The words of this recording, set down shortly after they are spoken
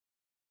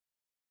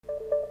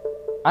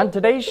On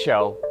today's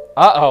show,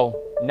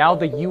 now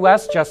the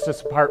U.S.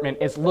 Justice Department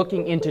is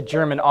looking into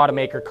German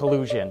automaker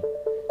collusion.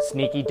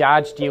 Sneaky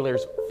Dodge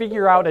dealers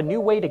figure out a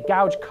new way to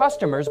gouge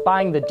customers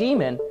buying the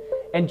Demon,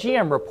 and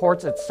GM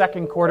reports its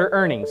second quarter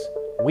earnings.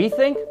 We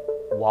think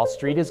Wall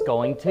Street is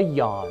going to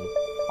yawn.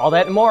 All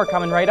that and more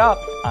coming right up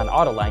on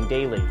Autoline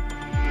Daily.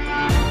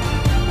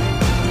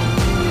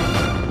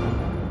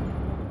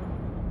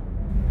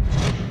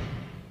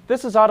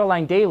 This is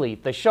Autoline Daily,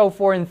 the show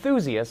for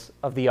enthusiasts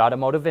of the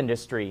automotive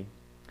industry.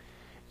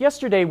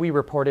 Yesterday, we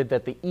reported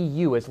that the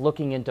EU is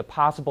looking into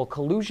possible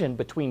collusion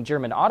between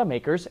German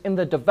automakers in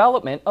the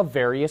development of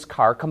various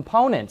car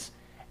components.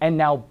 And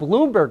now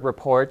Bloomberg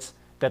reports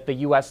that the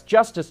U.S.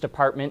 Justice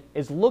Department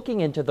is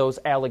looking into those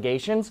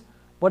allegations,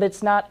 but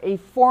it's not a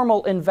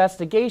formal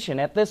investigation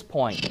at this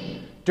point.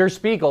 Der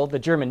Spiegel, the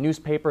German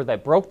newspaper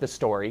that broke the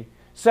story,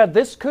 said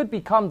this could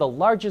become the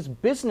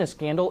largest business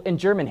scandal in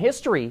German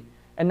history.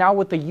 And now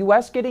with the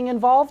U.S. getting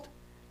involved,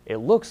 it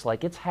looks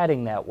like it's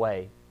heading that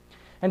way.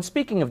 And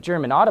speaking of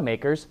German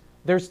automakers,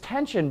 there's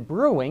tension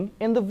brewing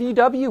in the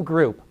VW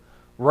Group.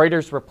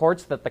 Reuters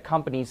reports that the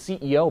company's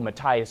CEO,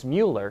 Matthias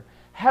Müller,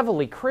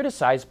 heavily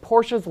criticized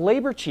Porsche's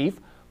labor chief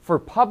for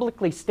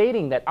publicly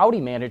stating that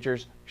Audi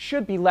managers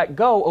should be let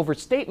go over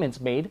statements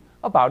made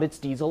about its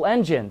diesel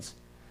engines.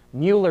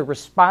 Müller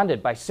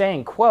responded by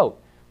saying, quote,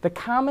 "The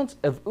comments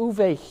of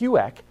Uwe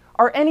Hueck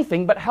are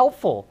anything but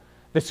helpful.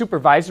 The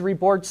supervisory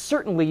board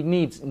certainly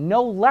needs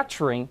no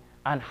lecturing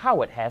on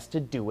how it has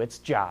to do its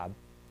job."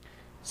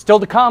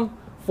 Still to come,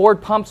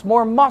 Ford pumps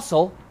more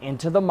muscle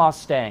into the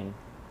Mustang.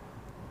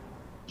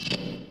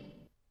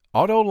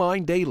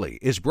 Autoline Daily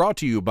is brought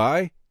to you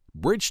by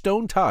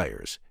Bridgestone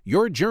Tires,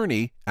 your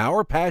journey,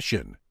 our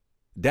passion.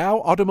 Dow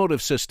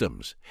Automotive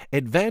Systems,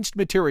 advanced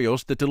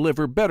materials that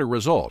deliver better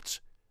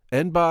results.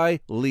 And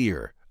by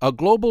Lear, a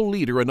global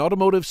leader in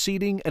automotive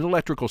seating and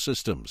electrical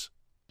systems.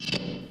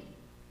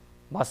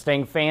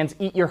 Mustang fans,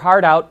 eat your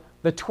heart out.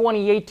 The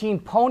 2018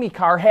 Pony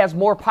car has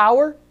more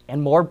power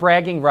and more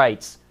bragging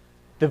rights.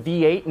 The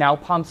V8 now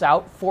pumps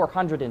out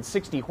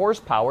 460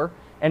 horsepower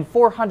and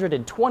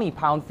 420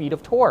 pound-feet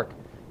of torque.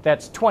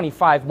 That's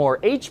 25 more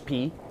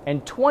HP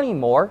and 20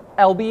 more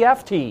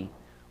lb-ft.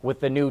 With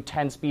the new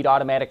 10-speed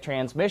automatic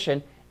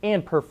transmission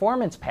and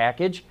performance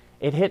package,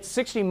 it hits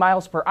 60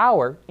 miles per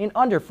hour in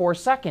under 4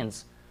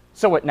 seconds.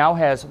 So it now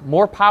has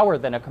more power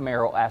than a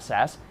Camaro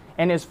SS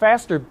and is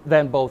faster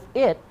than both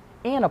it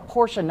and a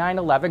Porsche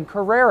 911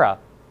 Carrera,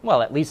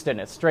 well, at least in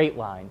a straight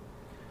line.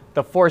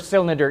 The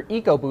 4-cylinder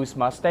EcoBoost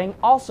Mustang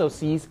also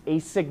sees a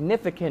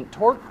significant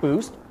torque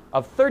boost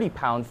of 30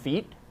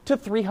 pound-feet to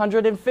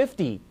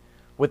 350.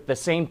 With the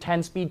same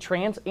 10-speed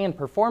trans and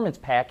performance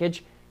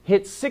package,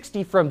 hits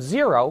 60 from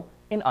 0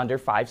 in under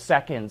 5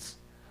 seconds.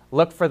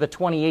 Look for the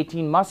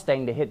 2018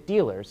 Mustang to hit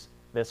dealers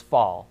this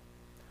fall.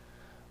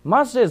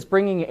 Mazda is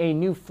bringing a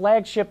new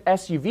flagship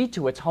SUV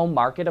to its home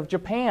market of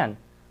Japan.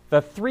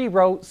 The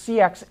 3-row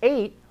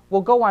CX-8 will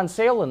go on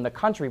sale in the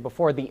country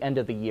before the end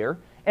of the year,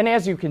 and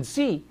as you can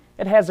see,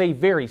 it has a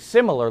very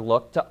similar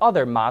look to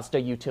other Mazda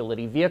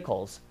utility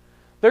vehicles.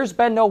 There's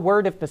been no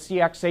word if the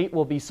CX-8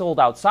 will be sold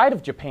outside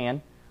of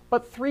Japan,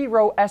 but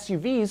 3-row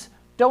SUVs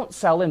don't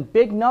sell in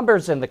big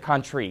numbers in the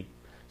country.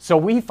 So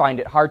we find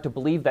it hard to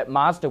believe that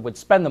Mazda would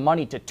spend the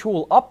money to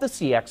tool up the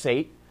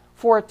CX-8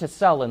 for it to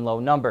sell in low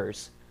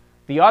numbers.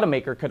 The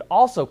automaker could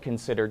also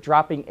consider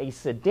dropping a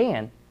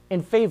sedan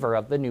in favor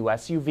of the new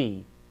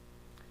SUV.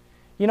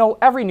 You know,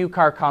 every new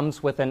car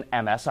comes with an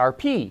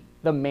MSRP,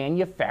 the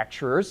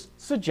manufacturer's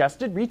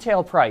suggested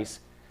retail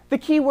price. The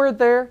key word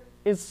there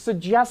is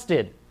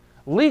suggested.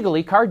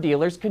 Legally, car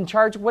dealers can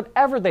charge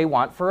whatever they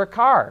want for a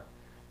car.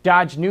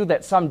 Dodge knew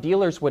that some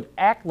dealers would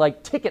act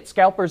like ticket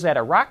scalpers at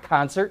a rock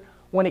concert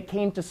when it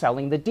came to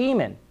selling the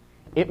Demon.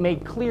 It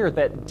made clear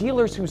that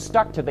dealers who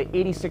stuck to the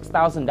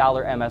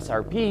 $86,000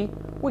 MSRP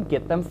would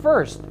get them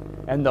first,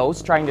 and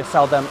those trying to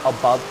sell them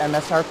above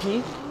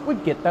MSRP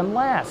would get them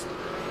last.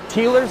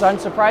 Dealers,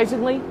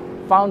 unsurprisingly,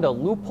 found a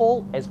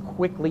loophole as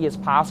quickly as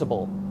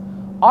possible.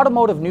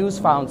 Automotive News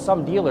found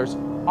some dealers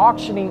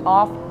auctioning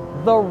off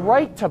the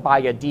right to buy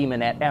a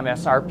Demon at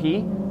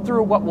MSRP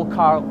through what we'll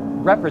call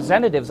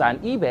representatives on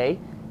eBay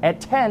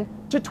at $10,000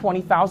 to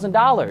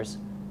 $20,000.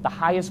 The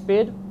highest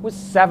bid was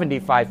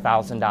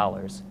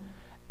 $75,000.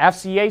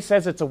 FCA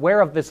says it's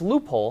aware of this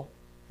loophole,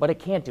 but it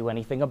can't do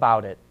anything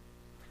about it.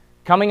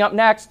 Coming up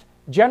next,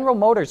 General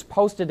Motors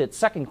posted its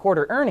second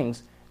quarter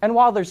earnings, and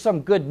while there's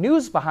some good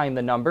news behind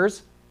the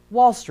numbers,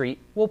 Wall Street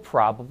will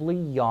probably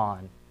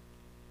yawn.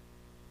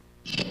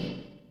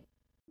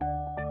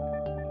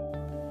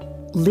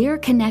 Lear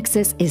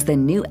Connexus is the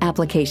new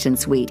application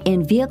suite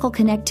in vehicle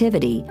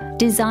connectivity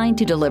designed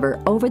to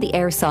deliver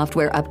over-the-air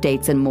software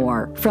updates and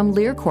more from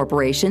Lear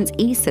Corporation's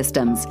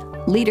E-Systems,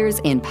 leaders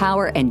in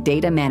power and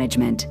data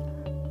management.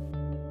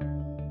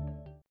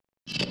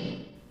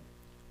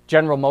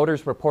 General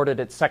Motors reported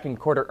its second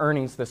quarter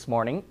earnings this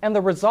morning, and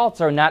the results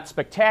are not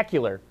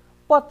spectacular,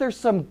 but there's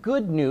some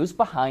good news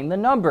behind the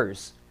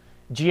numbers.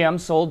 GM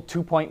sold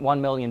 2.1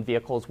 million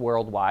vehicles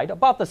worldwide,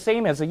 about the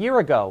same as a year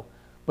ago.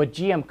 But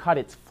GM cut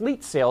its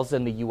fleet sales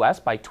in the U.S.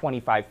 by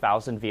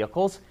 25,000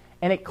 vehicles,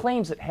 and it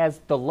claims it has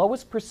the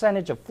lowest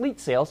percentage of fleet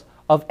sales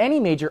of any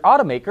major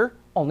automaker,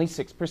 only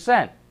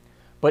 6%.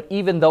 But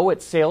even though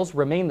its sales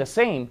remain the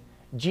same,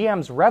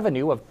 GM's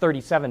revenue of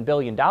 $37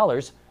 billion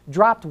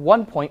dropped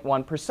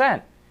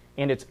 1.1%,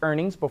 and its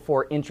earnings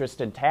before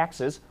interest and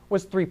taxes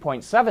was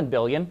 $3.7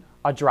 billion,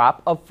 a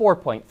drop of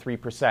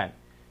 4.3%.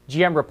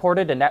 GM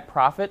reported a net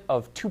profit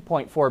of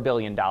 $2.4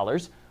 billion,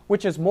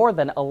 which is more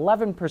than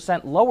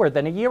 11% lower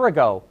than a year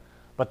ago.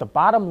 But the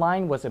bottom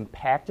line was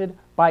impacted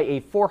by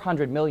a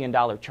 $400 million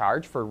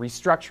charge for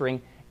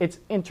restructuring its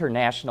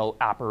international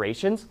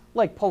operations,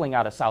 like pulling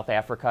out of South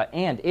Africa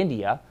and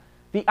India.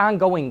 The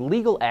ongoing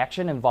legal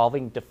action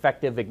involving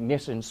defective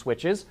ignition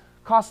switches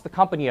cost the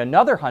company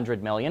another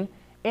 $100 million,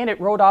 and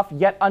it wrote off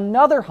yet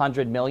another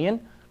 $100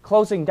 million,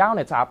 closing down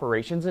its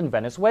operations in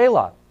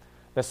Venezuela.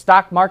 The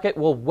stock market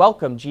will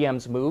welcome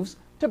GM's moves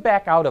to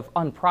back out of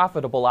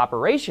unprofitable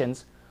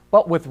operations,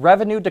 but with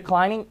revenue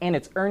declining and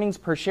its earnings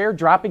per share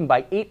dropping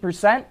by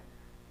 8%,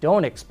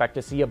 don't expect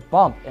to see a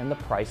bump in the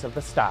price of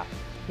the stock.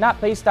 Not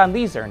based on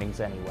these earnings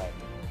anyway.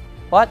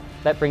 But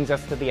that brings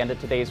us to the end of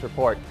today's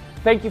report.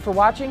 Thank you for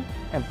watching,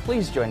 and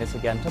please join us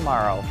again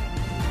tomorrow.